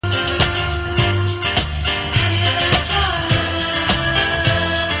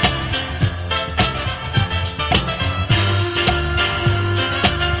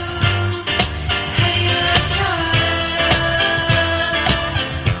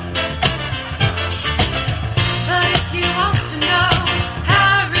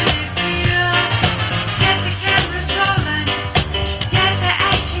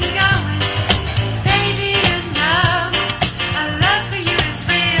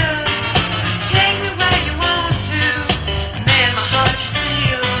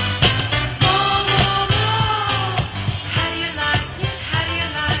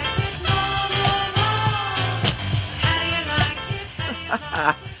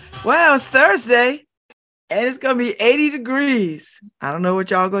Well, it's Thursday and it's going to be 80 degrees. I don't know what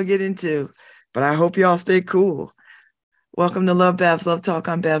y'all going to get into, but I hope y'all stay cool. Welcome to LoveBabz, Love Talk.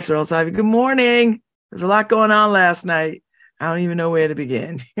 I'm Babz Rawls-Ivy. Good morning. There's a lot going on last night. I don't even know where to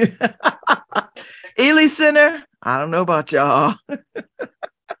begin. Ely Center, I don't know about y'all.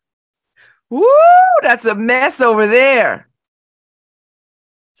 Woo, that's a mess over there.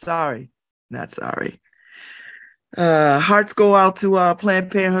 Sorry, not sorry. Hearts go out to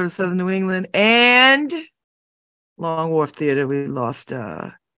Planned Parenthood of Southern New England and Long Wharf Theater. We lost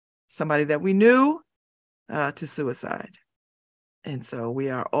somebody that we knew to suicide. And so we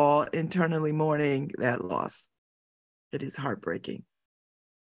are all internally mourning that loss. It is heartbreaking.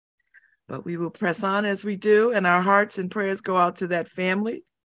 But we will press on as we do, and our hearts and prayers go out to that family,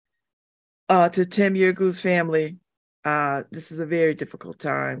 to Tim Yergu's family. This is a very difficult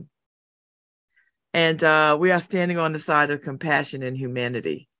time. And we are standing on the side of compassion and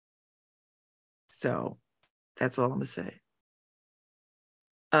humanity. So that's all I'm going to say.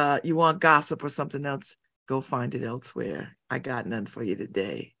 You want gossip or something else, go find it elsewhere. I got none for you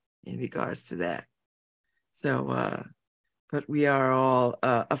today in regards to that. So, but we are all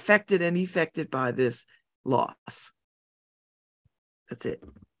affected and effected by this loss. That's it.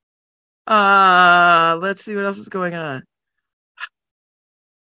 Let's see what else is going on.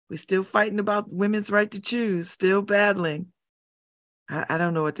 We're still fighting about women's right to choose, still battling. I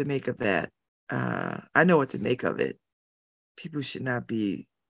don't know what to make of that. I know what to make of it. People should not be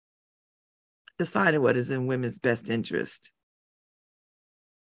deciding what is in women's best interest.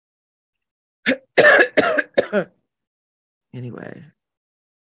 Anyway,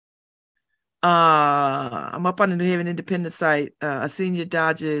 I'm up on the New Haven Independent site. A senior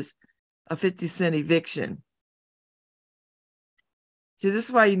dodges a 50-cent eviction. See, this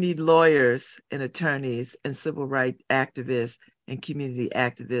is why you need lawyers and attorneys and civil rights activists and community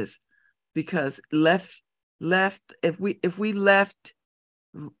activists, because if we left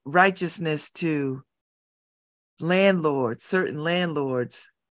righteousness to landlords, certain landlords,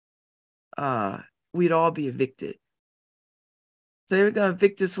 we'd all be evicted. So they were going to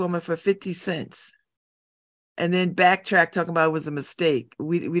evict this woman for 50 cents and then backtrack talking about it was a mistake.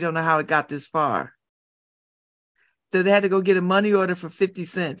 We don't know how it got this far. So they had to go get a money order for 50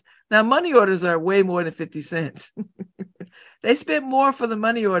 cents. Now, money orders are way more than 50 cents. They spent more for the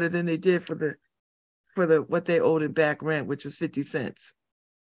money order than they did for the what they owed in back rent, which was 50 cents.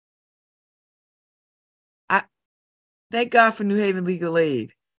 Thank God for New Haven Legal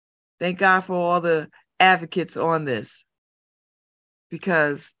Aid. Thank God for all the advocates on this,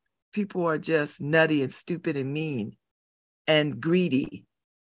 because people are just nutty and stupid and mean and greedy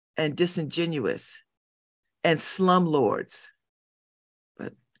and disingenuous and slumlords.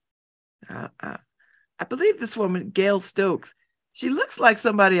 But I believe this woman, Gail Stokes, she looks like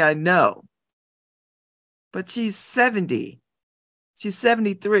somebody I know, but she's 70. She's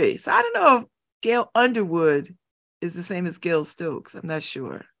 73. So I don't know if Gail Underwood is the same as Gail Stokes. I'm not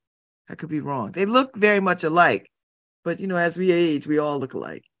sure. I could be wrong. They look very much alike, but as we age, we all look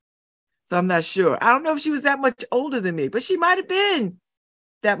alike. So I'm not sure. I don't know if she was that much older than me, but she might have been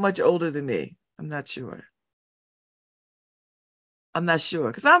that much older than me. I'm not sure.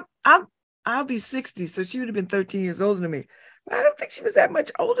 Because I'll be 60, so she would have been 13 years older than me. But I don't think she was that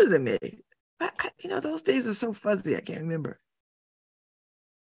much older than me. Those days are so fuzzy, I can't remember.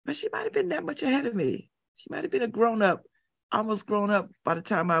 But she might have been that much ahead of me. She might have been a grown-up, almost grown up by the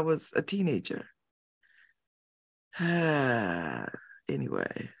time I was a teenager. Anyway,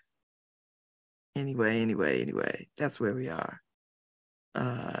 that's where we are.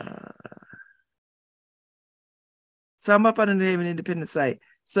 So I'm up on the New Haven Independent site.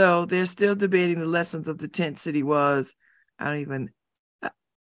 So they're still debating the lessons of the tent city was. I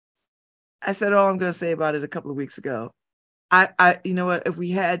said all I'm going to say about it a couple of weeks ago. You know what? If we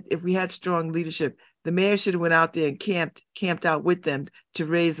had strong leadership, the mayor should have went out there and camped out with them to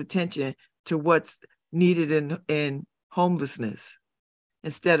raise attention to what's needed in homelessness,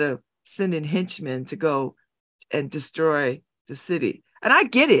 instead of sending henchmen to go and destroy the city. And I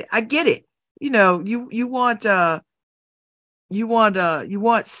get it. You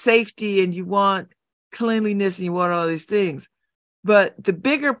want safety and you want cleanliness and you want all these things. But the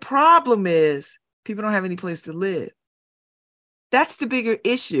bigger problem is people don't have any place to live. That's the bigger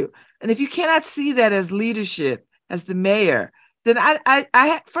issue. And if you cannot see that as leadership, as the mayor, then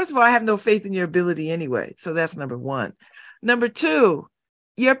I first of all, I have no faith in your ability anyway. So that's number one. Number two,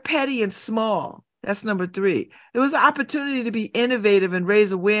 you're petty and small. That's number three. There was an opportunity to be innovative and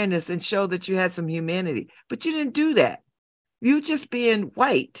raise awareness and show that you had some humanity, but you didn't do that. You just being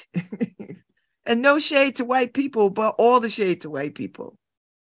white. And no shade to white people, but all the shade to white people.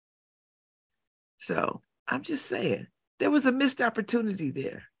 So I'm just saying, there was a missed opportunity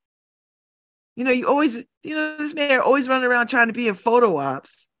there. You always, this man always running around trying to be in photo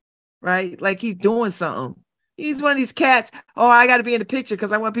ops, right? Like he's doing something. He's one of these cats. Oh, I got to be in the picture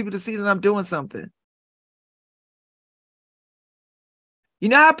because I want people to see that I'm doing something. You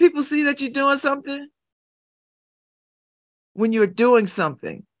know how people see that you're doing something? When you're doing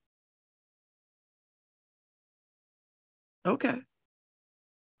something. Okay.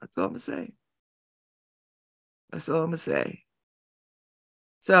 That's all I'm going to say. That's all I'm going to say.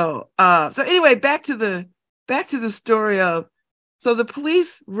 So anyway, back to the story of, so the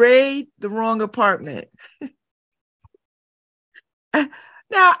police raid the wrong apartment.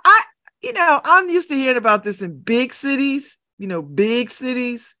 Now, I'm used to hearing about this in big cities,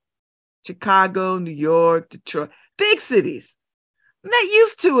 Chicago, New York, Detroit, big cities. I'm not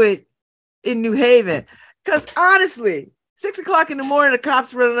used to it in New Haven. Because honestly, 6:00 in the morning, the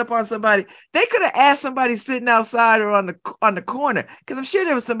cops running up on somebody. They could have asked somebody sitting outside or on the corner, because I'm sure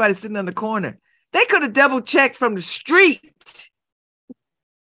there was somebody sitting on the corner. They could have double checked from the street.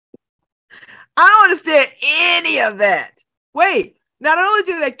 I don't understand any of that. Wait, not only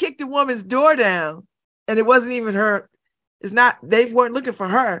did they kick the woman's door down, and it wasn't even her, they weren't looking for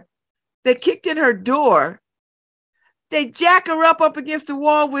her. They kicked in her door. They jack her up against the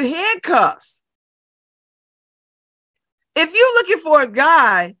wall with handcuffs. If you're looking for a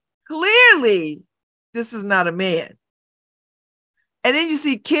guy, clearly this is not a man. And then you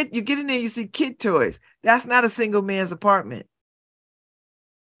get in there, you see kid toys. That's not a single man's apartment.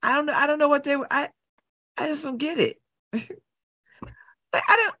 I don't know what I just don't get it.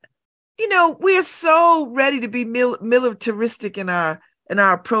 We're so ready to be militaristic in our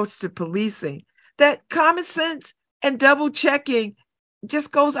approach to policing that common sense and double checking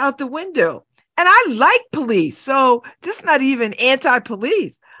just goes out the window. And I like police, so this is not even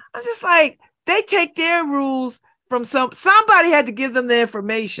anti-police. I'm just like, they take their rules from somebody had to give them the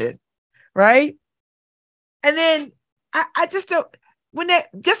information, right? And then I just don't, when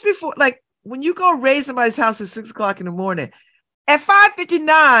you go raid somebody's house at 6:00 in the morning, at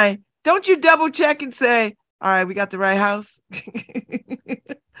 5:59, don't you double check and say, all right, we got the right house?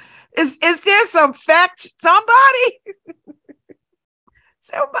 Is there some fact? Somebody?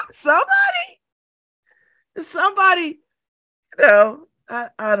 Somebody,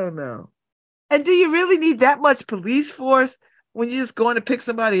 I don't know. And do you really need that much police force when you're just going to pick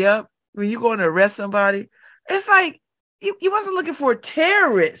somebody up, when you're going to arrest somebody? It's like, you wasn't looking for a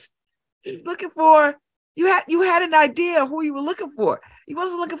terrorist. You had an idea of who you were looking for. You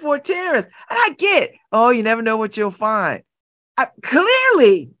wasn't looking for a terrorist. And I get, you never know what you'll find.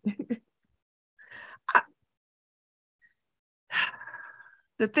 Clearly.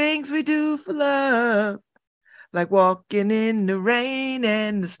 The things we do for love, like walking in the rain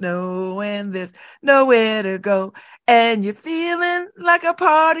and the snow, and there's nowhere to go, and you're feeling like a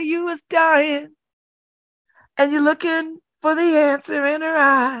part of you is dying, and you're looking for the answer in her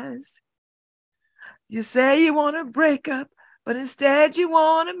eyes. You say you want to break up, but instead you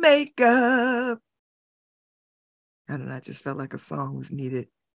want to make up. I don't know, I just felt like a song was needed.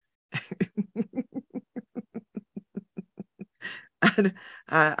 I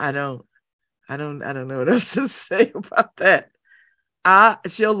don't know what else to say about that.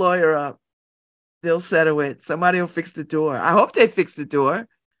 She'll lawyer up. They'll settle it. Somebody will fix the door. I hope they fix the door.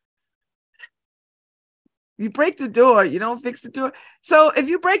 You break the door, you don't fix the door. So if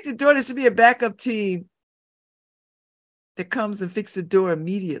you break the door, there should be a backup team that comes and fixes the door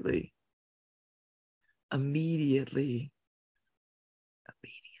immediately. Immediately.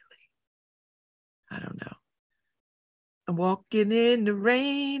 I don't know. I'm walking in the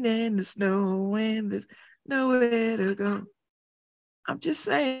rain and the snow, and there's nowhere to go. I'm just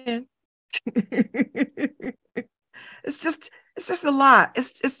saying. It's just a lot.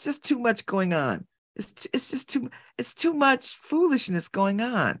 It's just too much going on. It's too much foolishness going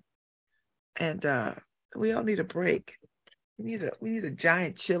on. And we all need a break. We need a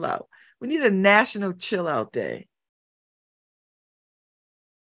giant chill out. We need a national chill out day.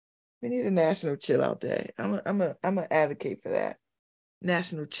 We need a national chill out day. I'm a advocate for that.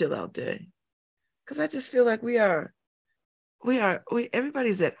 National chill out day. Because I just feel like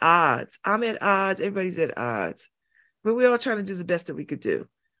everybody's at odds. I'm at odds. Everybody's at odds. But we're all trying to do the best that we could do.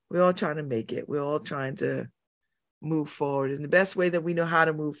 We're all trying to make it. We're all trying to move forward in the best way that we know how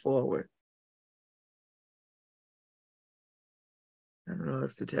to move forward. I don't know what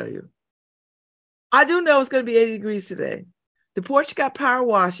else to tell you. I do know it's going to be 80 degrees today. The porch got power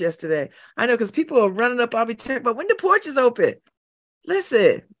washed yesterday. I know, because people are running up. I'll be terrified. But when the porch is open,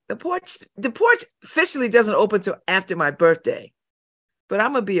 listen, the porch officially doesn't open till after my birthday. But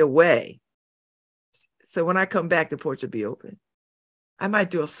I'm going to be away. So when I come back, the porch will be open. I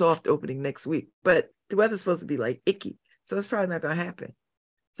might do a soft opening next week, but the weather's supposed to be like icky. So it's probably not going to happen.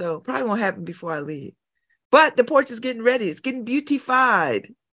 So probably won't happen before I leave. But the porch is getting ready. It's getting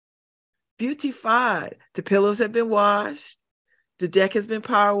beautified. Beautified. The pillows have been washed. The deck has been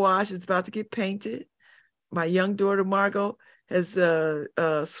power washed. It's about to get painted. My young daughter, Margot, has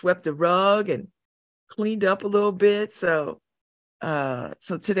swept the rug and cleaned up a little bit. So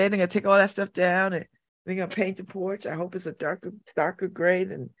today they're going to take all that stuff down and they're going to paint the porch. I hope it's a darker gray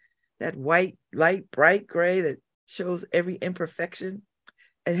than that white, light, bright gray that shows every imperfection.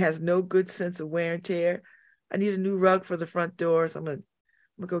 It has no good sense of wear and tear. I need a new rug for the front door, so I'm gonna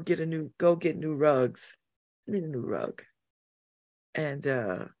go get new rugs. I need a new rug, and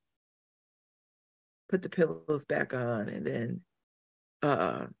put the pillows back on, and then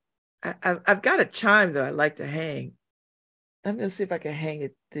I've got a chime that I like to hang. I'm gonna see if I can hang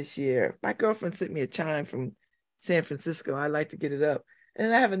it this year. My girlfriend sent me a chime from San Francisco. I like to get it up,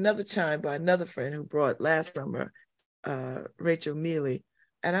 and I have another chime by another friend who brought last summer, Rachel Mealy.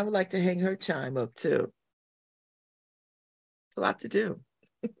 And I would like to hang her chime up too. It's a lot to do.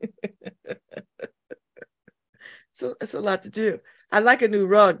 So it's a lot to do. I like a new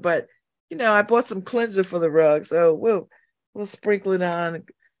rug, but I bought some cleanser for the rug, so we'll sprinkle it on,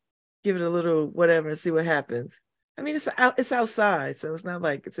 give it a little whatever, and see what happens. I mean, it's outside, so it's not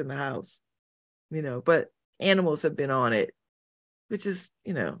like it's in the house, But animals have been on it, which is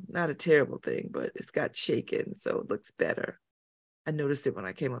not a terrible thing, but it's got shaken, so it looks better. I noticed it when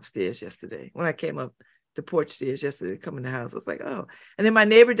I came upstairs yesterday. When I came up the porch stairs yesterday, come in the house, I was like, oh. And then my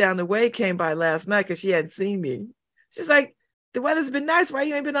neighbor down the way came by last night because she hadn't seen me. She's like, the weather's been nice. Why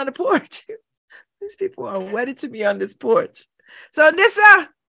you ain't been on the porch? These people are wedded to me on this porch. So Nissa,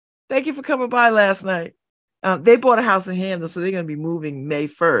 thank you for coming by last night. They bought a house in Hamden, so they're going to be moving May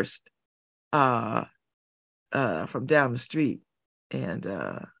 1st from down the street. And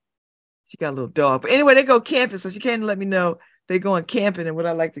she got a little dog. But anyway, they go camping, so she came to let me know they're going camping and would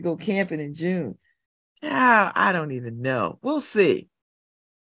I like to go camping in June. I don't even know. We'll see.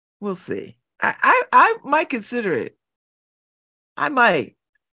 I might consider it. I might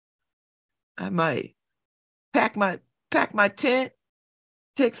pack my tent,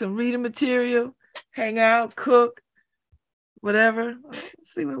 take some reading material, hang out, cook, whatever.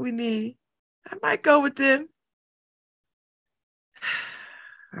 See what we need. I might go with them.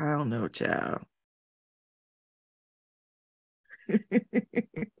 I don't know, child.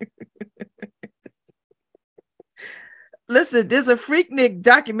 Listen, there's a Freaknik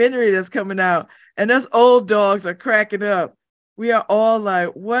documentary that's coming out, and us old dogs are cracking up. We are all like,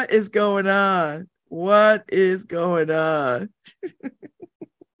 what is going on? What is going on?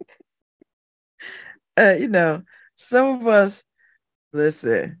 Some of us,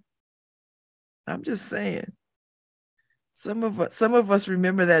 listen, I'm just saying, some of us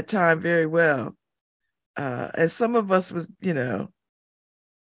remember that time very well. And some of us was,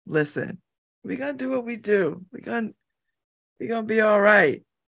 listen, we're going to do what we do. We're going to be all right.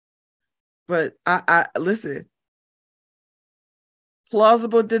 But I listen,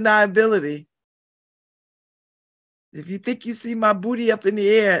 plausible deniability. If you think you see my booty up in the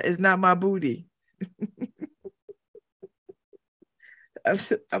air, it's not my booty.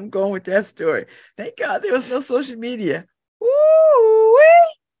 I'm going with that story. Thank God there was no social media.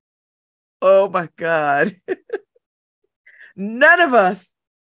 Woo-wee! Oh my God. None of us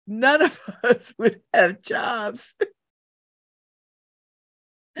would have jobs.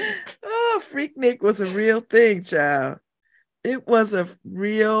 Oh, Freaknik was a real thing, child. It was a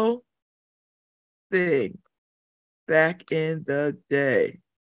real thing back in the day.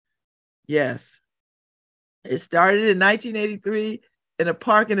 Yes. It started in 1983 in a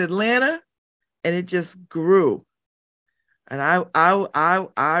park in Atlanta, and it just grew. And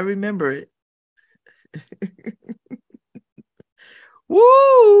I remember it.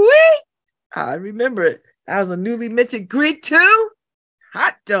 Woo-wee! I remember it. I was a newly minted Greek too.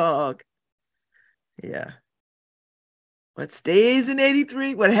 Hot dog. Yeah. What stays in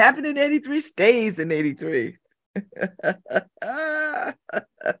 83? What happened in 83 stays in 83.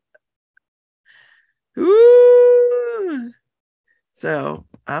 Ooh. So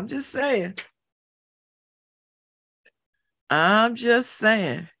I'm just saying.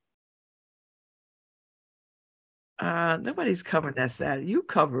 Nobody's covering that Saturday. You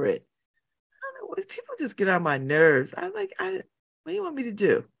cover it. I don't know. People just get on my nerves. What do you want me to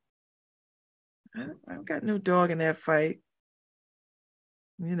do? I've got no dog in that fight.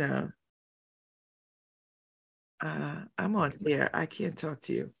 I'm on air. I can't talk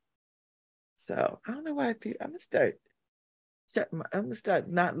to you. So I don't know why I'm gonna start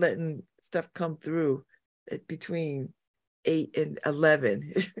not letting stuff come through between 8 and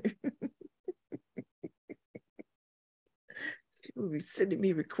 11. People will be sending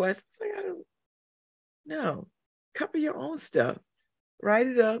me requests. Like, I don't know. Cover your own stuff. Write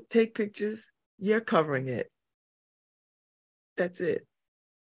it up, take pictures. You're covering it. That's it.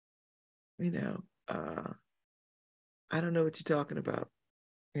 I don't know what you're talking about.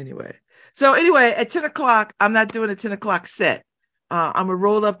 Anyway, at 10 o'clock, I'm not doing a 10 o'clock set. I'm gonna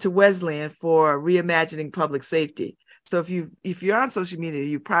roll up to Wesleyan for reimagining public safety. So if you're on social media,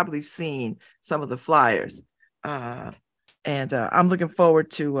 you've probably seen some of the flyers. And I'm looking forward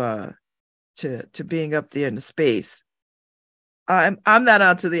to being up there in the space. I'm not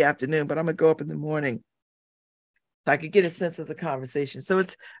on till the afternoon, but I'm gonna go up in the morning so I could get a sense of the conversation. So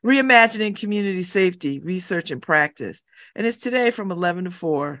it's reimagining community safety, research and practice. And it's today from 11 to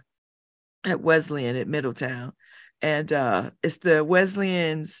 4 at Wesleyan at Middletown. And it's the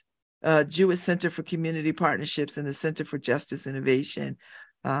Wesleyan's Jewish Center for Community Partnerships and the Center for Justice Innovation.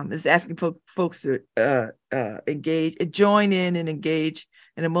 Is asking folks to join in and engage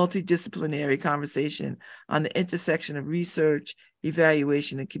in a multidisciplinary conversation on the intersection of research,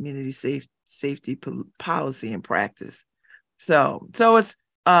 evaluation, and community safety policy and practice. So it's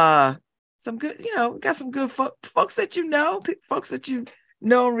some good, got some good folks that folks that you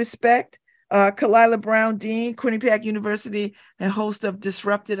know and respect. Kalila Brown Dean, Quinnipiac University, and host of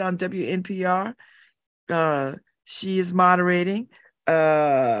Disrupted on WNPR. She is moderating.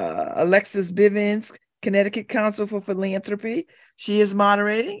 Alexis Bivens, Connecticut Council for Philanthropy. She is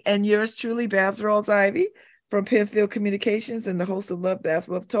moderating. And yours truly, Babz Rawls-Ivy from Penfield Communications and the host of LoveBabz,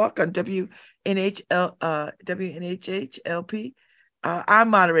 LoveTalk on WNHHLP. I'm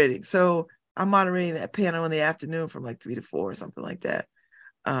moderating. So I'm moderating that panel in the afternoon from like 3 to 4 or something like that.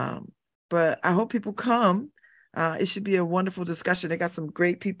 But I hope people come. It should be a wonderful discussion. I got some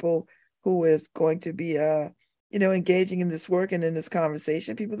great people who is going to be engaging in this work and in this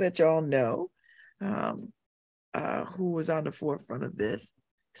conversation, people that y'all know, who was on the forefront of this.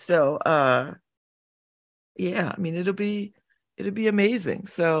 So yeah, I mean, it'll be amazing.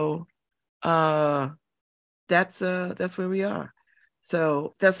 So that's where we are.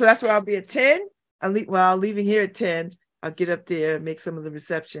 So that's where I'll be at 10. I'll leaving here at 10. I'll get up there, make some of the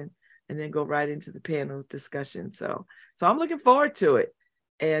reception, and then go right into the panel discussion. So I'm looking forward to it.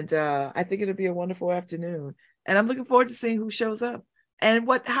 And I think it'll be a wonderful afternoon. And I'm looking forward to seeing who shows up and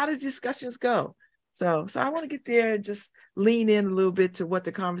how does discussions go. So I want to get there and just lean in a little bit to what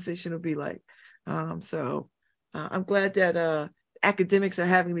the conversation will be like. I'm glad that academics are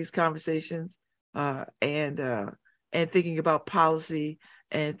having these conversations and thinking about policy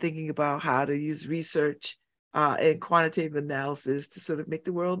and thinking about how to use research and quantitative analysis to sort of make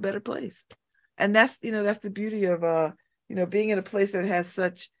the world a better place. And that's the beauty of being in a place that has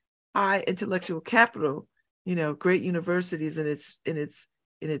such high intellectual capital, great universities in its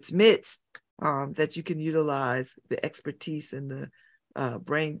midst, that you can utilize the expertise and the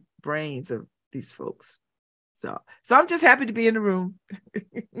brains of these folks. So I'm just happy to be in the room.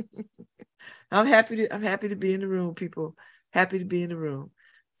 I'm happy to be in the room, people. Happy to be in the room.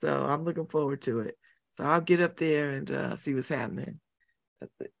 So I'm looking forward to it. So I'll get up there and see what's happening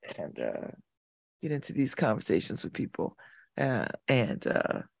and get into these conversations with people. And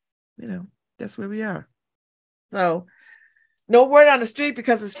that's where we are. So no word on the street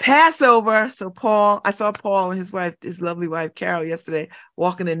because it's Passover. So I saw Paul and his lovely wife, Carol, yesterday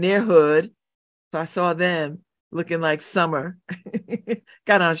walking in their hood. So I saw them looking like summer,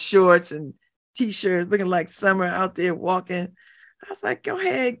 got on shorts and t-shirts, looking like summer out there walking. I was like, go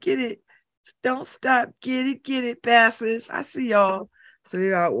ahead, get it. Don't stop. Get it, Basses. I see y'all. So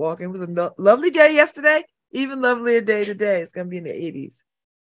they're out walking. It was a lovely day yesterday, even lovelier day today. It's going to be in the 80s.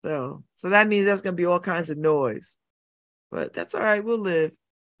 So that means there's going to be all kinds of noise. But that's all right. We'll live.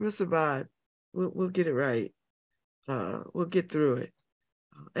 We'll survive. We'll get it right. We'll get through it.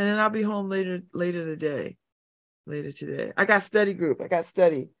 And then I'll be home later today. I got study group. I got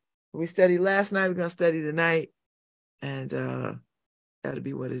study. We studied last night. We're going to study tonight. And that'll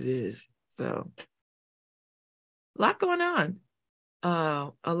be what it is. So a lot going on.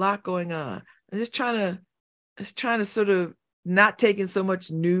 I'm just trying to sort of not taking so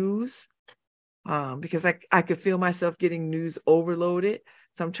much news because I could feel myself getting news overloaded.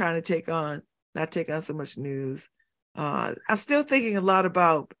 So I'm trying to not take on so much news. I'm still thinking a lot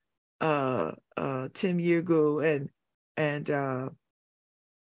about Tim Yirgu and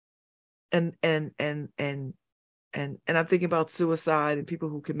I'm thinking about suicide and people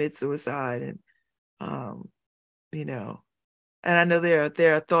who commit suicide and and I know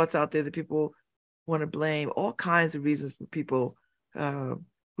there are thoughts out there that people want to blame all kinds of reasons for people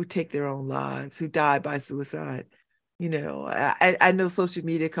who who take their own lives, who die by suicide. I know social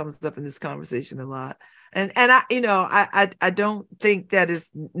media comes up in this conversation a lot. And I don't think that is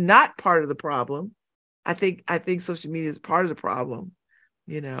not part of the problem. I think social media is part of the problem,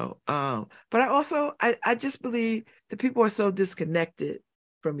 but I just believe that people are so disconnected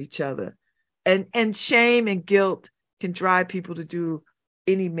from each other, and shame and guilt can drive people to do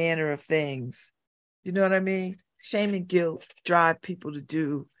any manner of things. You know what I mean? Shame and guilt drive people to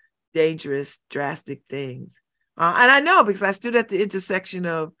do dangerous, drastic things. And I know because I stood at the intersection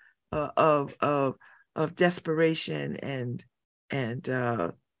of uh, of of of desperation and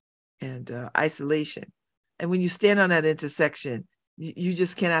isolation. And when you stand on that intersection, you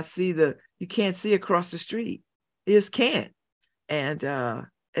just cannot see you can't see across the street. You just can't. And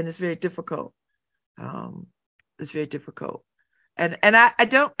it's very difficult. It's very difficult. And I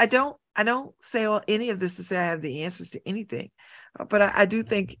don't say any of this to say I have the answers to anything, but I do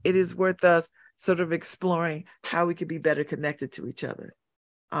think it is worth us sort of exploring how we could be better connected to each other.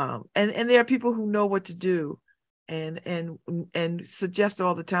 And there are people who know what to do, and suggest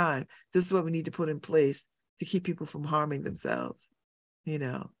all the time, this is what we need to put in place to keep people from harming themselves.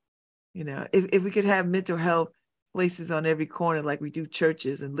 If we could have mental health places on every corner like we do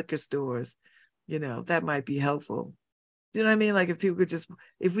churches and liquor stores, that might be helpful. You know what I mean? Like if we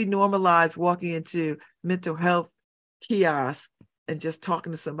normalize walking into mental health kiosks and just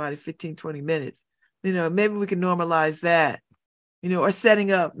talking to somebody 15, 20 minutes, maybe we can normalize that, or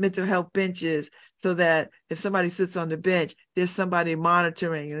setting up mental health benches so that if somebody sits on the bench, there's somebody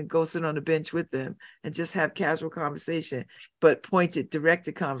monitoring and go sit on the bench with them and just have casual conversation, but pointed,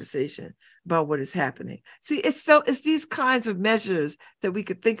 directed conversation about what is happening. See, it's these kinds of measures that we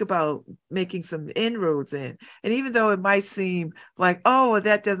could think about making some inroads in. And even though it might seem like, oh, well,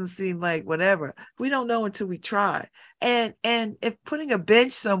 that doesn't seem like whatever, we don't know until we try. And if putting a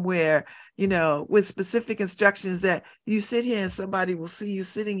bench somewhere, with specific instructions that you sit here and somebody will see you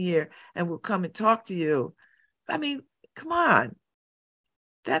sitting here and will come and talk to you. I mean, come on.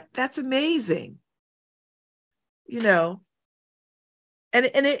 That's amazing. And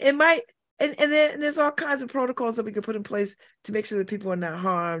it might, and there's all kinds of protocols that we could put in place to make sure that people are not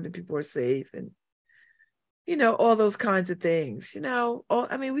harmed and people are safe, and all those kinds of things. We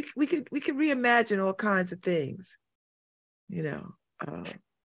could reimagine all kinds of things.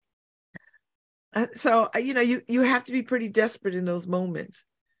 So you have to be pretty desperate in those moments.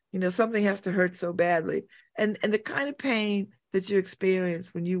 Something has to hurt so badly, and the kind of pain that you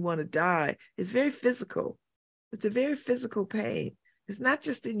experience when you want to die is very physical. It's a very physical pain. It's not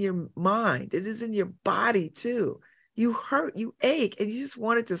just in your mind, it is in your body too. You hurt, you ache, and you just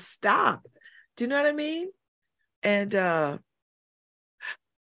want it to stop. Do you know what I mean? And then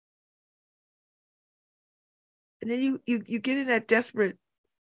you get in that desperate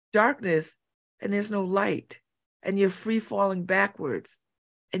darkness, and there's no light, and you're free falling backwards,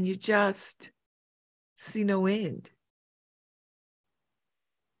 and you just see no end.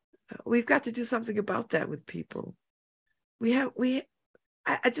 We've got to do something about that with people.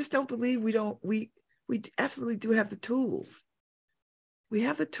 I just don't believe we absolutely do have the tools. We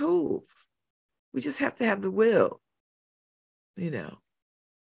have the tools. We just have to have the will. You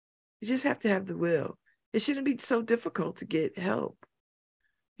just have to have the will. It shouldn't be so difficult to get help.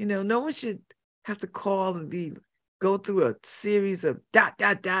 No one should have to call and go through a series of ...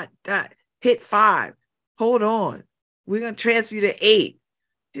 hit 5, hold on, we're going to transfer you to 8.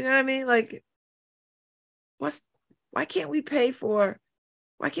 Do you know what I mean? Like, why can't we pay for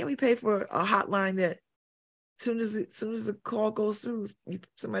a hotline that soon as the call goes through,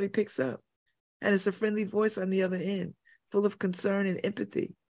 somebody picks up and it's a friendly voice on the other end, full of concern and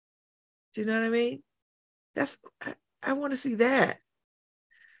empathy? Do you know what I mean? I want to see that.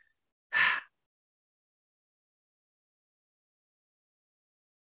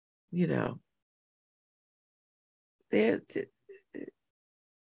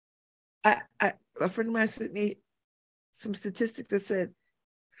 A friend of mine sent me some statistic that said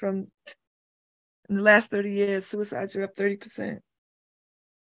in the last 30 years, suicides are up 30%.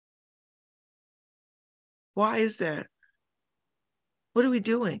 Why is that? What are we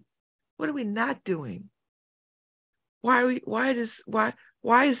doing? What are we not doing? Why is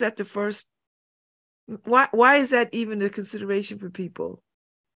that the first? Why is that even a consideration for people?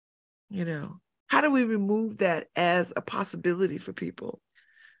 How do we remove that as a possibility for people?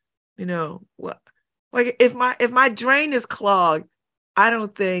 What? Like if my drain is clogged, I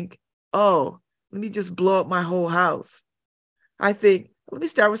don't think, oh, let me just blow up my whole house. I think, let me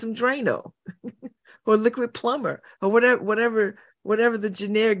start with some Drano or Liquid Plumber or whatever the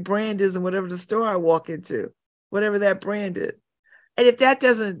generic brand is and whatever the store I walk into, whatever that brand is. And if that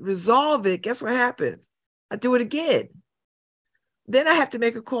doesn't resolve it, guess what happens? I do it again. Then I have to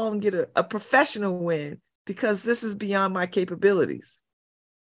make a call and get a professional in because this is beyond my capabilities.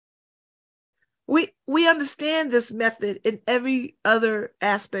 We understand this method in every other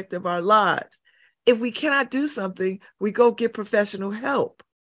aspect of our lives. If we cannot do something, we go get professional help.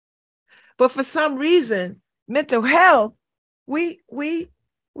 But for some reason, mental health, we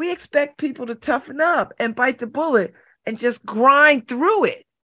expect people to toughen up and bite the bullet and just grind through it.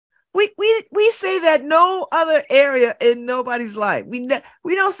 We say that no other area in nobody's life. We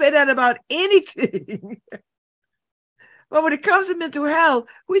don't say that about anything. But when it comes to mental health,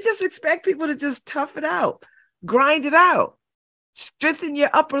 we just expect people to just tough it out, grind it out, strengthen your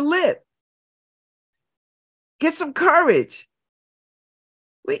upper lip, get some courage.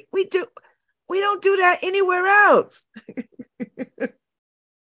 We don't do that anywhere else. If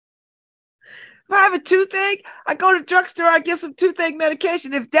I have a toothache, I go to the drugstore, I get some toothache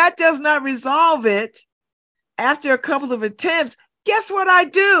medication. If that does not resolve it after a couple of attempts, guess what I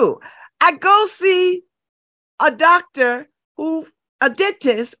do? I go see a doctor a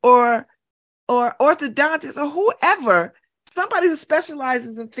dentist or orthodontist or whoever, somebody who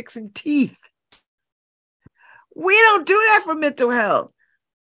specializes in fixing teeth. We don't do that for mental health.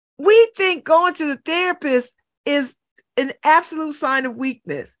 We think going to the therapist is an absolute sign of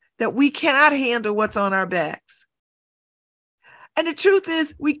weakness, that we cannot handle what's on our backs. And the truth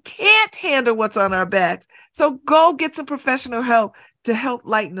is, we can't handle what's on our backs. So go get some professional help to help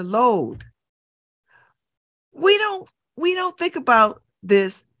lighten the load. We don't think about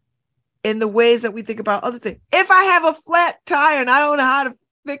this in the ways that we think about other things. If I have a flat tire and I don't know how to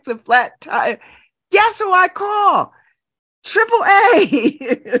fix a flat tire, guess who I call?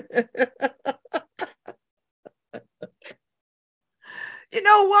 AAA. You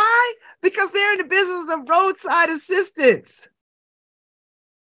know why? Because they're in the business of roadside assistance.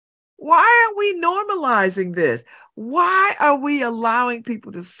 Why are we normalizing this? Why are we allowing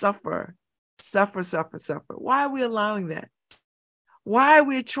people to suffer? Why are we allowing that? Why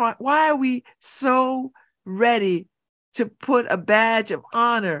are we so ready to put a badge of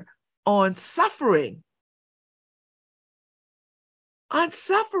honor on suffering? On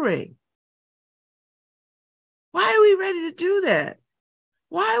suffering. Why are we ready to do that?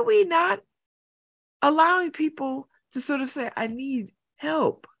 Why are we not allowing people to sort of say, I need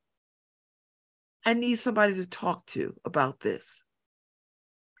help. I need somebody to talk to about this.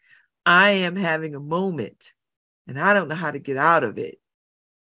 I am having a moment and I don't know how to get out of it.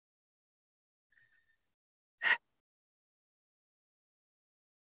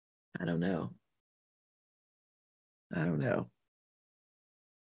 I don't know.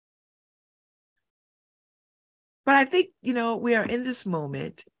 But I think, we are in this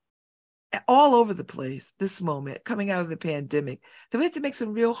moment all over the place, this moment coming out of the pandemic, that we have to make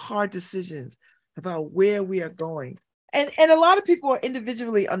some real hard decisions about where we are going. And a lot of people are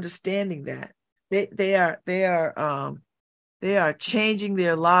individually understanding that. They are changing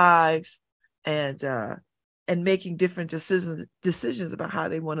their lives and making different decisions about how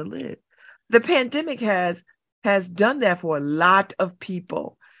they want to live. The pandemic has done that for a lot of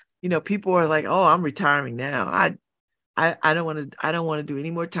people. People are like, "Oh, I'm retiring now. I don't want to do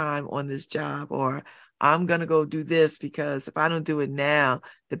any more time on this job, or I'm going to go do this because if I don't do it now,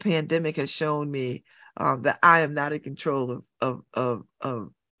 the pandemic has shown me that I am not in control of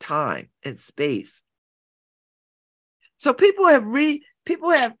time and space." So a lot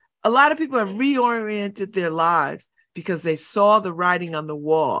of people have reoriented their lives because they saw the writing on the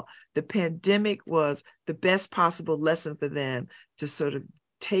wall. The pandemic was the best possible lesson for them to sort of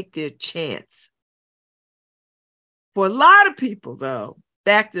take their chance. For a lot of people, though,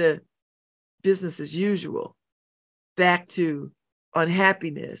 back to business as usual, back to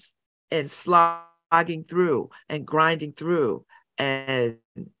unhappiness and slogging through and grinding through and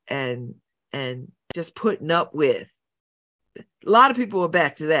just putting up with. A lot of people are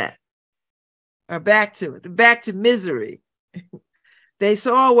back to that, are back to it, back to misery. They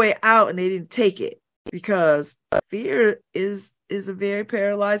saw a way out and they didn't take it because fear is a very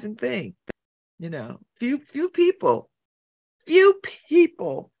paralyzing thing. Few people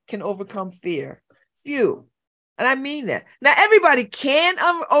can overcome fear. Few. And I mean that. Now, everybody can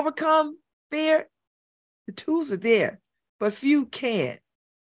overcome fear. The tools are there, but few can.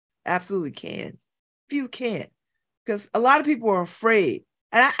 Absolutely can. Few can't. Because a lot of people are afraid.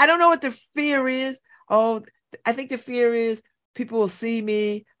 And I don't know what the fear is. Oh, I think the fear is people will see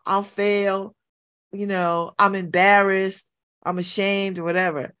me, I'll fail, I'm embarrassed, I'm ashamed, or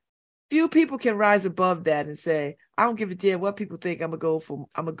whatever. Few people can rise above that and say, I don't give a damn what people think. I'm gonna go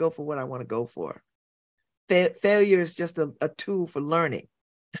for what I want to go for. Failure is just a tool for learning.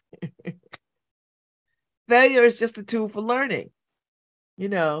 Failure is just a tool for learning. You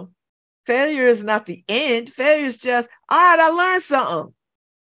know, failure is not the end. Failure is just, all right, I learned something.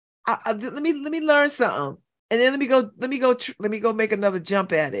 Let me learn something, and then let me go make another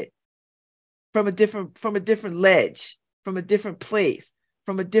jump at it from a different ledge, from a different place,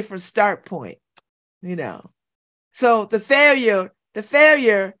 from a different start point. You know, so the failure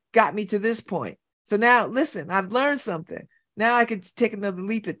got me to this point. So now, listen, I've learned something. Now I can take another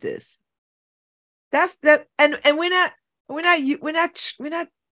leap at this. That's that, and we're not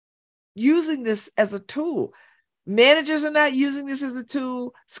using this as a tool. Managers are not using this as a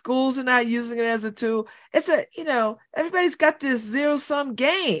tool. Schools are not using it as a tool. It's a, everybody's got this zero-sum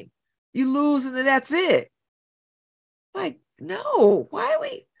game. You lose and then that's it. Like, no, why are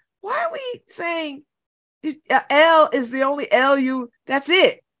we saying L is the only L that's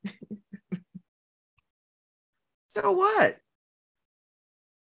it? So what?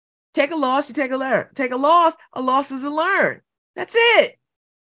 Take a loss, you take a learn. Take a loss is a learn. That's it.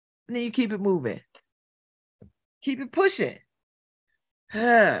 And then you keep it moving. Keep it pushing.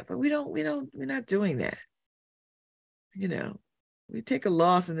 But we're not doing that. We take a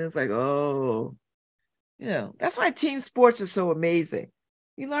loss and it's like, oh, that's why team sports are so amazing.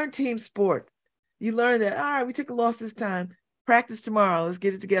 You learn team sport. You learn that, all right, we took a loss this time. Practice tomorrow. Let's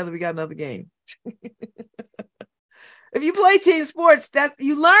get it together. We got another game. If you play team sports,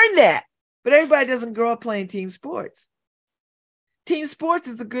 you learn that. But everybody doesn't grow up playing team sports. Team sports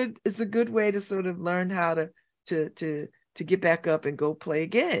is a good way to sort of learn how to get back up and go play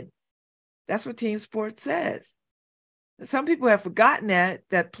again. That's what team sports says. Some people have forgotten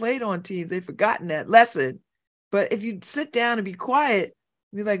that played on teams. They've forgotten that lesson. But if you sit down and be quiet,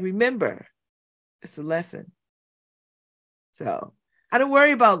 be like, remember, it's a lesson. So I don't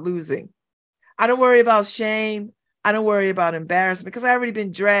worry about losing. I don't worry about shame. I don't worry about embarrassment because I've already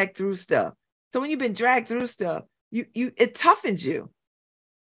been dragged through stuff. So when you've been dragged through stuff, it toughens you.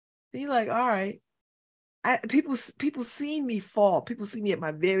 Then you're like, all right. People see me fall. People see me at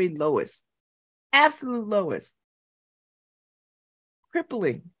my very lowest, absolute lowest,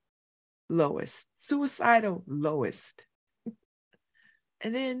 crippling lowest, suicidal lowest.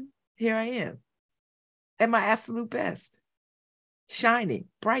 And then here I am at my absolute best, shining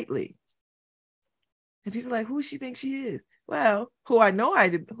brightly. And people are like, who she thinks she is? Well, who I am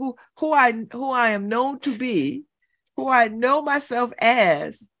known to be, who I know myself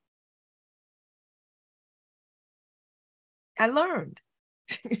as, I learned.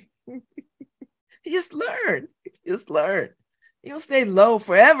 You just learn. You just learn. You don't stay low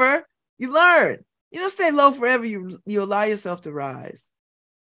forever. You learn. You don't stay low forever. You allow yourself to rise.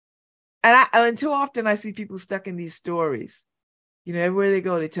 And too often I see people stuck in these stories. Everywhere they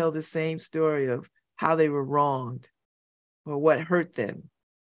go, they tell the same story of how they were wronged or what hurt them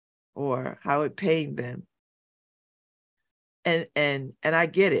or how it pained them. And I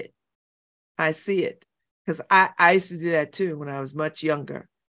get it. I see it. Because I used to do that too when I was much younger.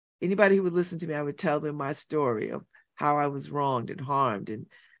 Anybody who would listen to me, I would tell them my story of how I was wronged and harmed. And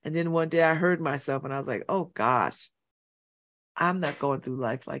then one day I heard myself and I was like, oh gosh, I'm not going through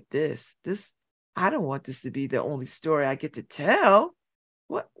life like this. I don't want this to be the only story I get to tell.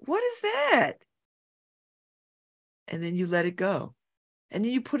 What is that? And then you let it go. And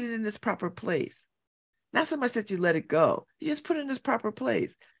then you put it in its proper place. Not so much that you let it go. You just put it in its proper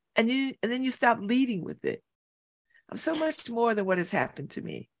place. And then you stop leading with it. I'm so much more than what has happened to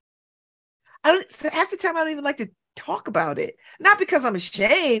me. Half the time I don't even like to talk about it. Not because I'm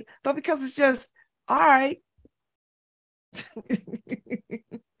ashamed, but because it's just, all right.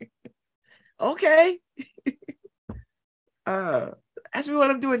 Okay. Ask me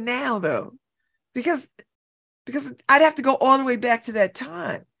what I'm doing now, though. Because I'd have to go all the way back to that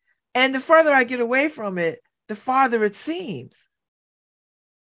time. And the further I get away from it, the farther it seems.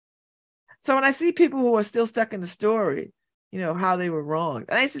 So when I see people who are still stuck in the story, how they were wrong.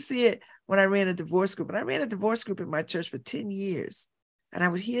 And I used to see it when I ran a divorce group. And I ran a divorce group in my church for 10 years. And I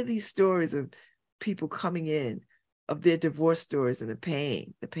would hear these stories of people coming in, of their divorce stories and the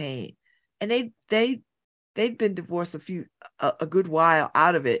pain. And they'd been divorced a good while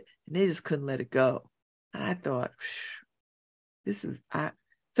out of it, and they just couldn't let it go. And I thought,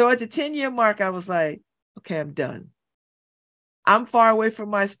 so at the 10-year mark, I was like, okay, I'm done. I'm far away from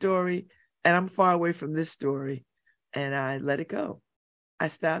my story, and I'm far away from this story. And I let it go. I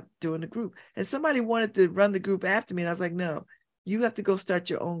stopped doing the group. And somebody wanted to run the group after me. And I was like, no, you have to go start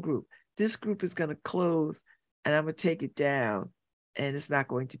your own group. This group is going to close, and I'm going to take it down, and it's not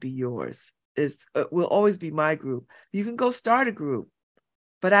going to be yours. It will always be my group. You can go start a group,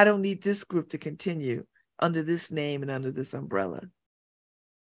 but I don't need this group to continue. under this name and under this umbrella.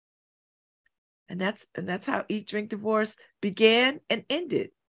 And that's how Eat, Drink, Divorce began and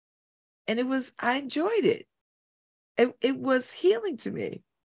ended. And I enjoyed it. It was healing to me,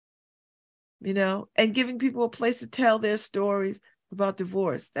 and giving people a place to tell their stories about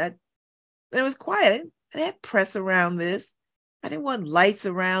divorce. That it was quiet. I didn't have press around this. I didn't want lights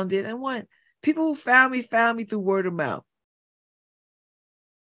around it. I want people who found me through word of mouth.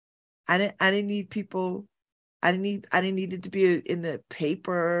 I didn't need people. I didn't need it to be in the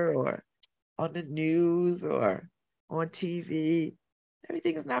paper or on the news or on TV.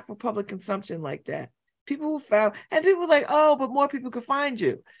 Everything is not for public consumption like that. People who found, and people were like, oh, but more people could find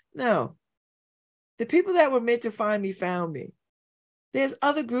you. No. The people that were meant to find me found me. There's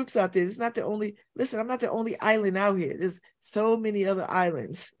other groups out there. It's not the only, listen, I'm not the only island out here. There's so many other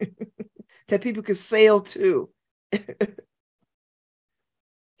islands that people could sail to.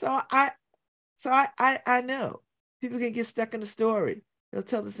 So I know people can get stuck in a story. They'll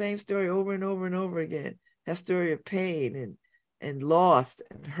tell the same story over and over and over again. That story of pain and loss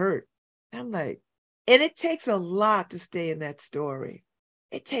and hurt. I'm like, and it takes a lot to stay in that story.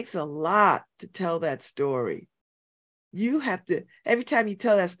 It takes a lot to tell that story. You have to, every time you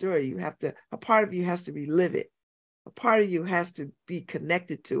tell that story, a part of you has to relive it. A part of you has to be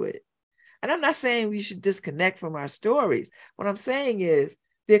connected to it. And I'm not saying we should disconnect from our stories. What I'm saying is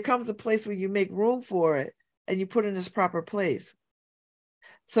there comes a place where you make room for it and you put it in its proper place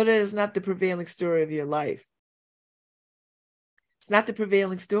so that it's not the prevailing story of your life. It's not the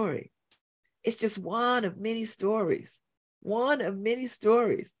prevailing story. It's just one of many stories. One of many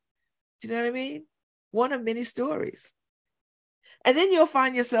stories. Do you know what I mean? One of many stories. And then you'll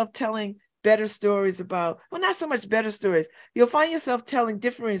find yourself telling better stories about, well, not so much better stories. You'll find yourself telling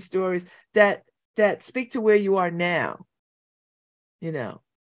different stories that speak to where you are now.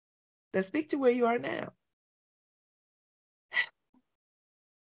 That speak to where you are now.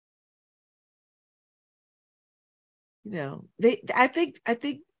 I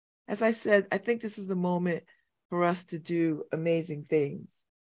think, as I said, I think this is the moment for us to do amazing things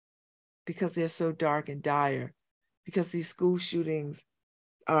because they're so dark and dire, because these school shootings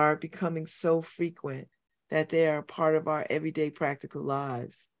are becoming so frequent that they are part of our everyday practical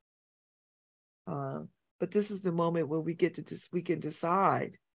lives. But this is the moment where we can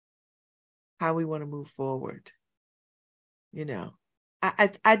decide how we want to move forward.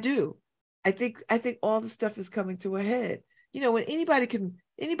 I do. I think all the stuff is coming to a head. When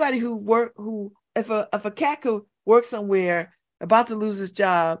anybody who if a cat could work somewhere about to lose his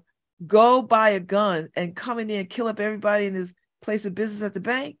job, go buy a gun and come in there and kill up everybody in his place of business at the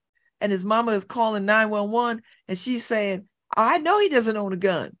bank, and his mama is calling 911 and she's saying, oh, I know he doesn't own a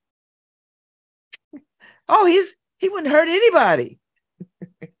gun. Oh, he wouldn't hurt anybody.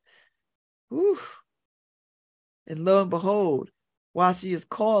 And lo and behold, while she is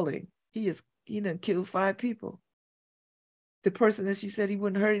calling, he done killed 5 people. The person that she said he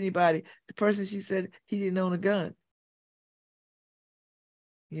wouldn't hurt anybody, the person she said he didn't own a gun.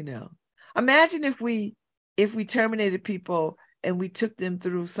 Imagine if we terminated people and we took them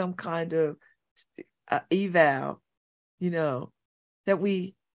through some kind of eval, that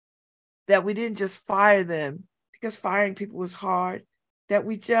we didn't just fire them because firing people was hard, that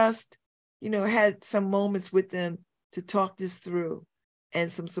we just, had some moments with them to talk this through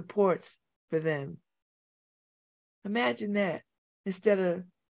and some supports for them. Imagine that, instead of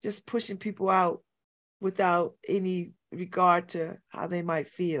just pushing people out without any regard to how they might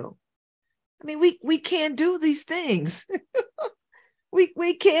feel. I mean, we can do these things.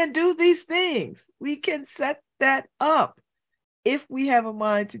 we can do these things. We can set that up if we have a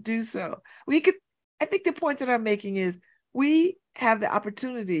mind to do so. I think the point that I'm making is we have the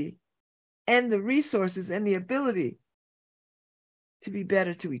opportunity and the resources and the ability to be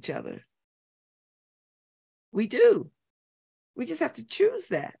better to each other. We do. We just have to choose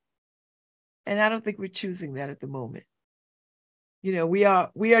that. And I don't think we're choosing that at the moment. We are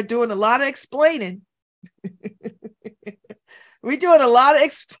doing a lot of explaining. We're doing a lot of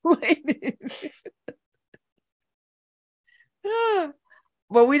explaining.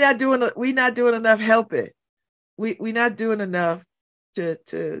 But we're not doing enough helping. We're not doing enough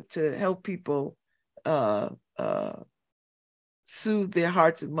to help people soothe their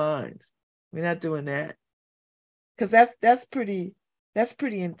hearts and minds. We're not doing that. Because that's pretty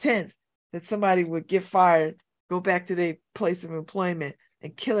intense, that somebody would get fired, go back to their place of employment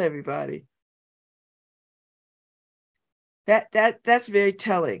and kill everybody. That's very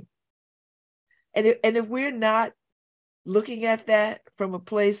telling. And if we're not looking at that from a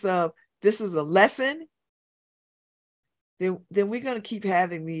place of this is a lesson, then we're going to keep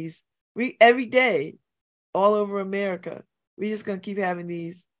having these. Every day all over America. We're just going to keep having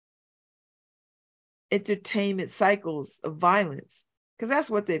these entertainment cycles of violence, because that's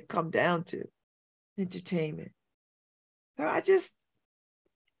what they've come down to, entertainment. So I just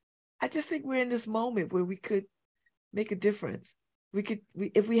think we're in this moment where we could make a difference.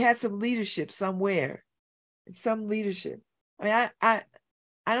 If we had some leadership somewhere, if some leadership. I mean,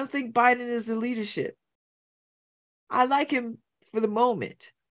 I don't think Biden is the leadership. I like him for the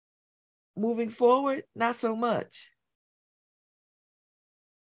moment. Moving forward, not so much.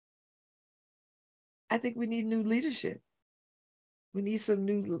 I think we need new leadership. We need some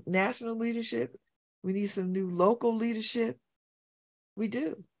new national leadership. We need some new local leadership. We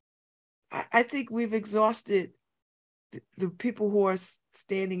do. I think we've exhausted the people who are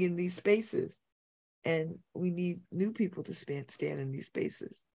standing in these spaces, and we need new people to stand in these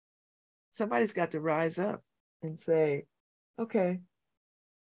spaces. Somebody's got to rise up and say, okay,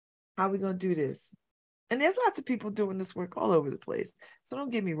 how are we going to do this? And there's lots of people doing this work all over the place. So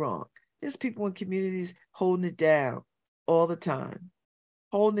don't get me wrong. There's people in communities holding it down all the time,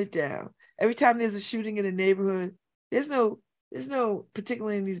 holding it down. Every time there's a shooting in a neighborhood, there's no,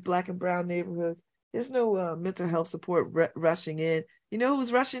 particularly in these Black and brown neighborhoods, there's no mental health support rushing in. You know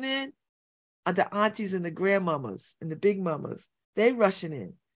who's rushing in? The aunties and the grandmamas and the big mamas. They rushing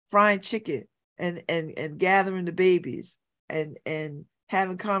in, frying chicken and gathering the babies and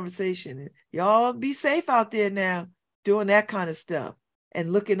having conversation. And y'all be safe out there now, doing that kind of stuff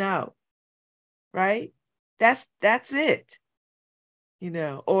and looking out, right? That's it, you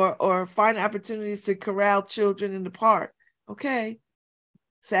know, or find opportunities to corral children in the park. Okay,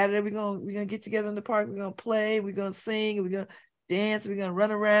 Saturday we're gonna get together in the park. We're gonna play. We're gonna sing. We're gonna dance. We're gonna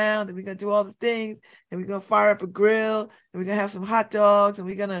run around. And we're gonna do all the things. And we're gonna fire up a grill. And we're gonna have some hot dogs. And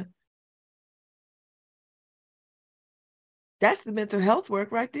we're gonna. That's the mental health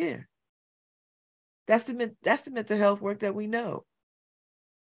work right there. That's the mental health work that we know.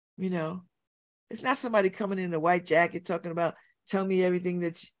 You know, it's not somebody coming in a white jacket talking about, tell me everything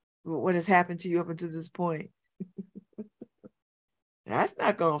what has happened to you up until this point. That's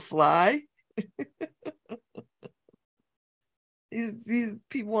not gonna fly. These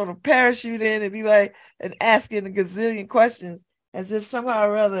people want to parachute in and be like, and asking a gazillion questions as if somehow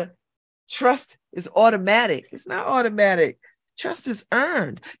or other trust is automatic. It's not automatic. Trust is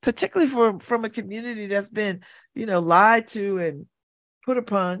earned, particularly from a community that's been, lied to and put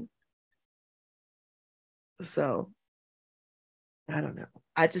upon. So I don't know.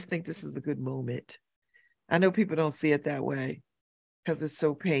 I just think this is a good moment. I know people don't see it that way because it's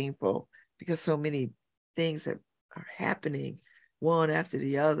so painful, because so many things are happening one after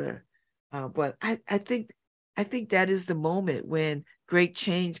the other. But I think that is the moment when great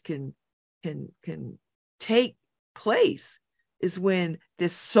change can take place, is when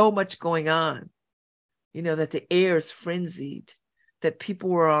there's so much going on, that the air is frenzied, that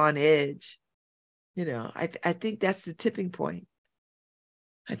people are on edge. I think that's the tipping point.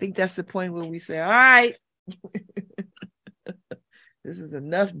 I think that's the point where we say, all right, this is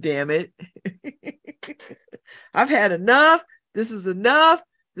enough, damn it. I've had enough. This is enough.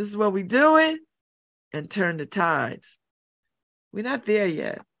 This is what we're doing. And turn the tides. We're not there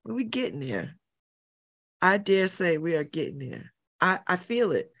yet, but we're getting there. I dare say we are getting there. I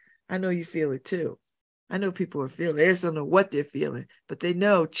feel it. I know you feel it too. I know people are feeling it. They just don't know what they're feeling, but they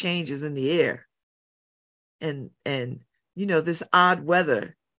know change is in the air. And this odd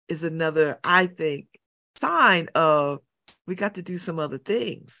weather is another, I think, sign of we got to do some other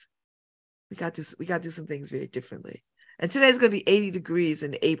things. We got to do some things very differently. And today's going to be 80 degrees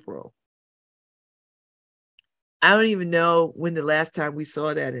in April. I don't even know when the last time we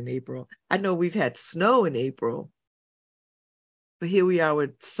saw that in April. I know we've had snow in April, but here we are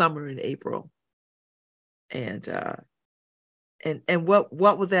with summer in April. And what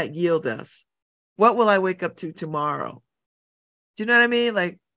will that yield us? What will I wake up to tomorrow? Do you know what I mean?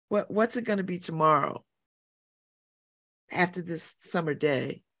 Like, what's it going to be tomorrow after this summer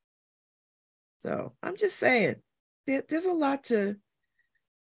day? So I'm just saying, there's a lot to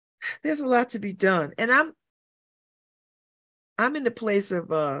be done. And I'm in the place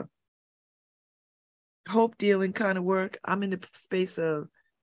of hope dealing kind of work. I'm in the space of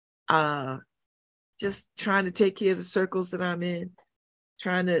just trying to take care of the circles that I'm in,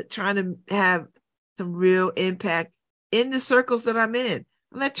 trying to have some real impact in the circles that I'm in.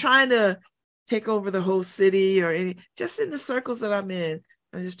 I'm not trying to take over the whole city or just in the circles that I'm in.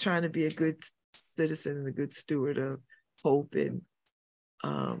 I'm just trying to be a good citizen and a good steward of hope, and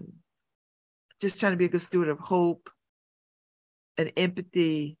just trying to be a good steward of hope and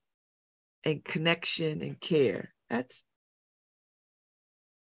empathy and connection and care. That's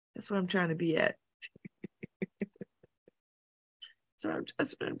what I'm trying to be at.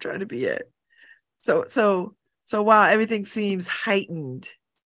 That's what I'm trying to be at. So while everything seems heightened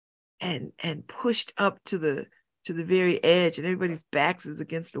and pushed up to the very edge, and everybody's backs is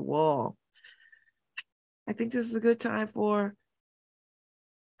against the wall, I think this is a good time for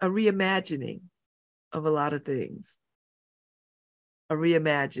a reimagining of a lot of things. A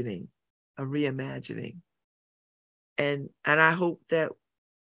reimagining. And I hope that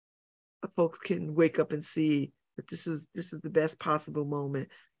folks can wake up and see that this is the best possible moment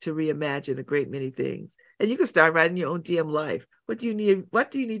to reimagine a great many things. And you can start writing your own DM life. What do you need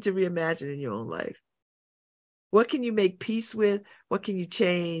to reimagine in your own life? What can you make peace with? What can you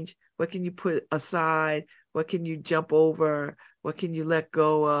change? What can you put aside? What can you jump over? What can you let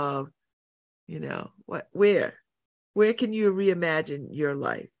go of? Where can you reimagine your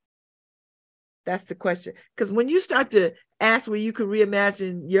life? That's the question. Because when you start to ask where you can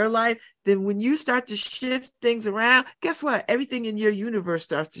reimagine your life, then when you start to shift things around, guess what? Everything in your universe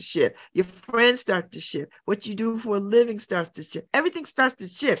starts to shift. Your friends start to shift. What you do for a living starts to shift. Everything starts to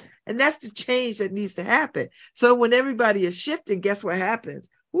shift. And that's the change that needs to happen. So when everybody is shifting, guess what happens?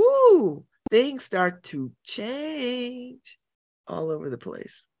 Woo! Things start to change all over the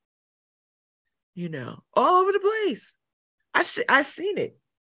place. All over the place. I've seen it.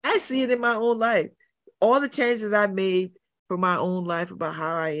 I see it in my own life. All the changes I've made for my own life about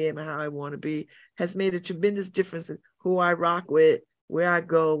how I am and how I want to be has made a tremendous difference in who I rock with, where I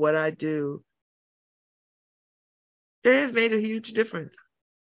go, what I do. It has made a huge difference.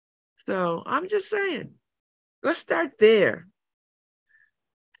 So I'm just saying, let's start there.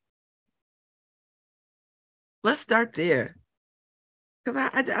 Let's start there.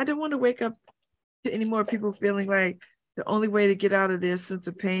 Because I don't want to wake up to any more people feeling like the only way to get out of their sense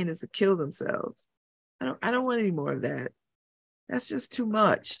of pain is to kill themselves. I don't want any more of that. That's just too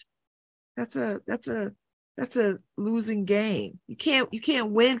much. That's a losing game. You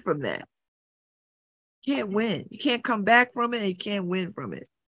can't win from that. You can't win. You can't come back from it, and you can't win from it.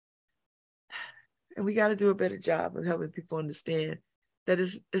 And we got to do a better job of helping people understand that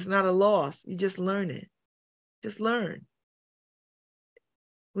it's not a loss. You just learn it. Just learn.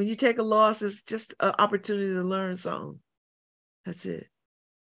 When you take a loss, it's just an opportunity to learn something. That's it.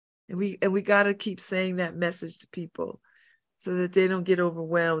 And we got to keep saying that message to people so that they don't get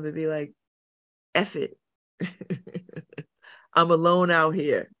overwhelmed and be like, F it. I'm alone out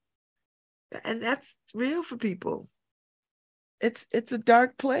here. And that's real for people. It's a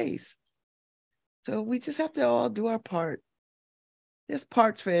dark place. So we just have to all do our part. There's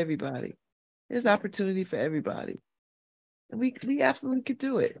parts for everybody. There's opportunity for everybody. And we absolutely could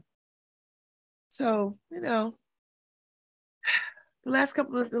do it. So, the last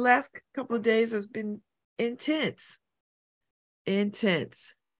couple of days has been intense. And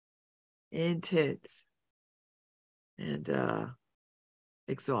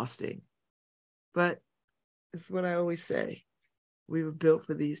exhausting. But it's what I always say. We were built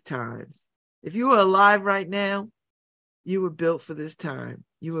for these times. If you were alive right now, you were built for this time.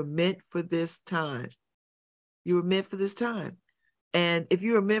 You were meant for this time. You were meant for this time. And if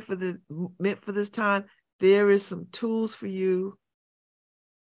you were meant for this time, there is some tools for you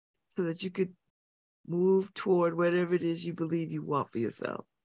so that you could move toward whatever it is you believe you want for yourself.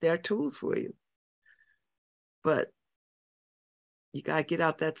 There are tools for you. But you got to get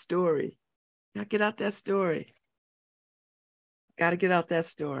out that story. Got to get out that story. Got to get out that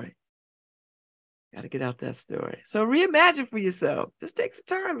story. Got to get out that story. So reimagine for yourself. Just take the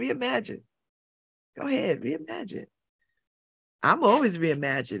time, reimagine. Go ahead, reimagine. I'm always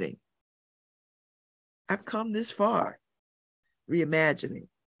reimagining. I've come this far, reimagining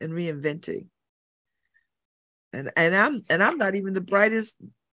and reinventing. And I'm not even the brightest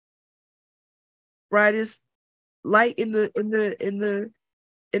light in the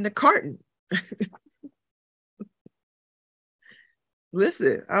carton.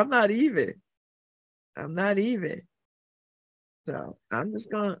 Listen, I'm not even. So I'm just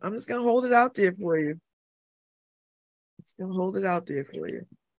gonna hold it out there for you.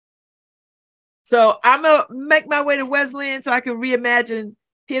 So I'm gonna make my way to Wesleyan so I can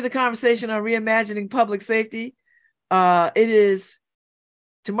hear the conversation on reimagining public safety. It is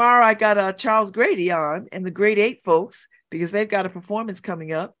tomorrow. I got Charles Grady on and the Grade 8 folks because they've got a performance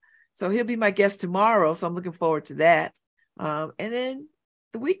coming up. So he'll be my guest tomorrow. So I'm looking forward to that. And then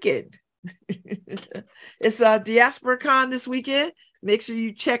the weekend. It's Diaspora Con this weekend. Make sure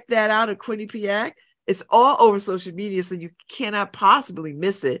you check that out at Quinnipiac. It's all over social media, so you cannot possibly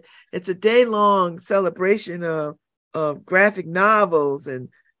miss it. It's a day-long celebration of graphic novels and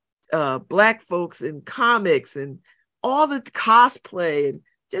Black folks and comics and all the cosplay. And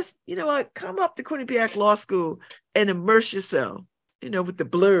just, come up to Quinnipiac Law School and immerse yourself. with the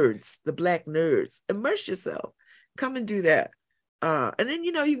blurs, the black nerds. Immerse yourself. Come and do that. And then,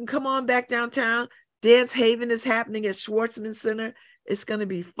 you can come on back downtown. Dance Haven is happening at Schwartzman Center. It's going to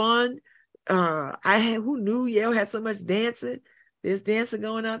be fun. Who knew Yale had so much dancing? There's dancing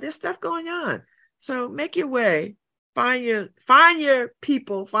going on. There's stuff going on. So make your way. Find your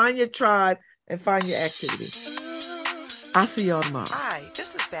people, find your tribe, and find your activity. I'll see y'all tomorrow. Hi,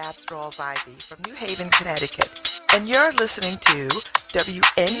 this is Babz Rawls-Ivy from New Haven, Connecticut, and you're listening to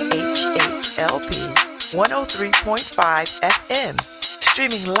WNHHLP 103.5 FM,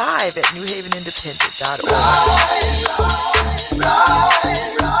 streaming live at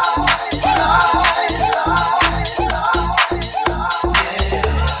newhavenindependent.org.